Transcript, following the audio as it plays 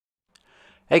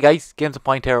Hey guys, Games and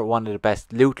Point here at one of the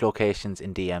best loot locations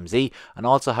in DMZ, and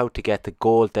also how to get the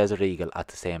gold Desert Eagle at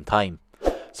the same time.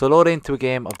 So load into a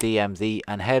game of DMZ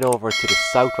and head over to the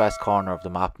southwest corner of the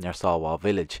map near Sawwall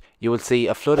Village. You will see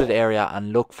a flooded area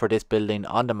and look for this building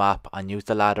on the map and use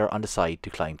the ladder on the side to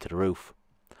climb to the roof.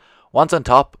 Once on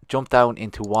top, jump down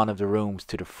into one of the rooms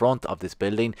to the front of this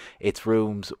building. It's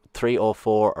rooms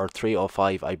 304 or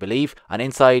 305 I believe, and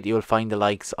inside you will find the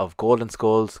likes of golden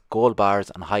skulls, gold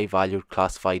bars and high valued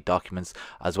classified documents,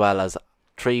 as well as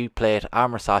 3-plate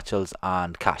armor satchels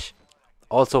and cash.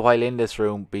 Also, while in this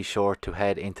room, be sure to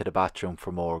head into the bathroom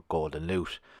for more golden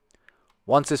loot.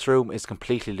 Once this room is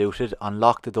completely looted,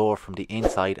 unlock the door from the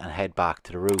inside and head back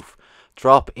to the roof.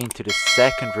 Drop into the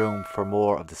second room for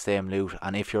more of the same loot,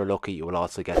 and if you're lucky you will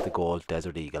also get the gold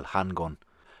Desert Eagle handgun.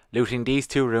 Looting these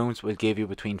two rooms will give you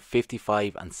between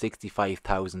 $55,000 and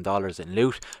 $65,000 in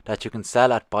loot that you can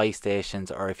sell at buy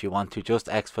stations, or if you want to just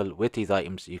exfil with these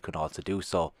items you can also do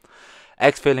so.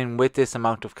 Exfilling with this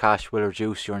amount of cash will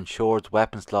reduce your insured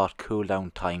weapon slot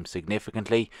cooldown time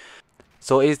significantly.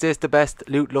 So is this the best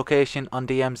loot location on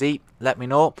DMZ? Let me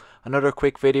know. Another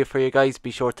quick video for you guys.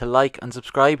 Be sure to like and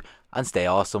subscribe and stay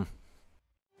awesome.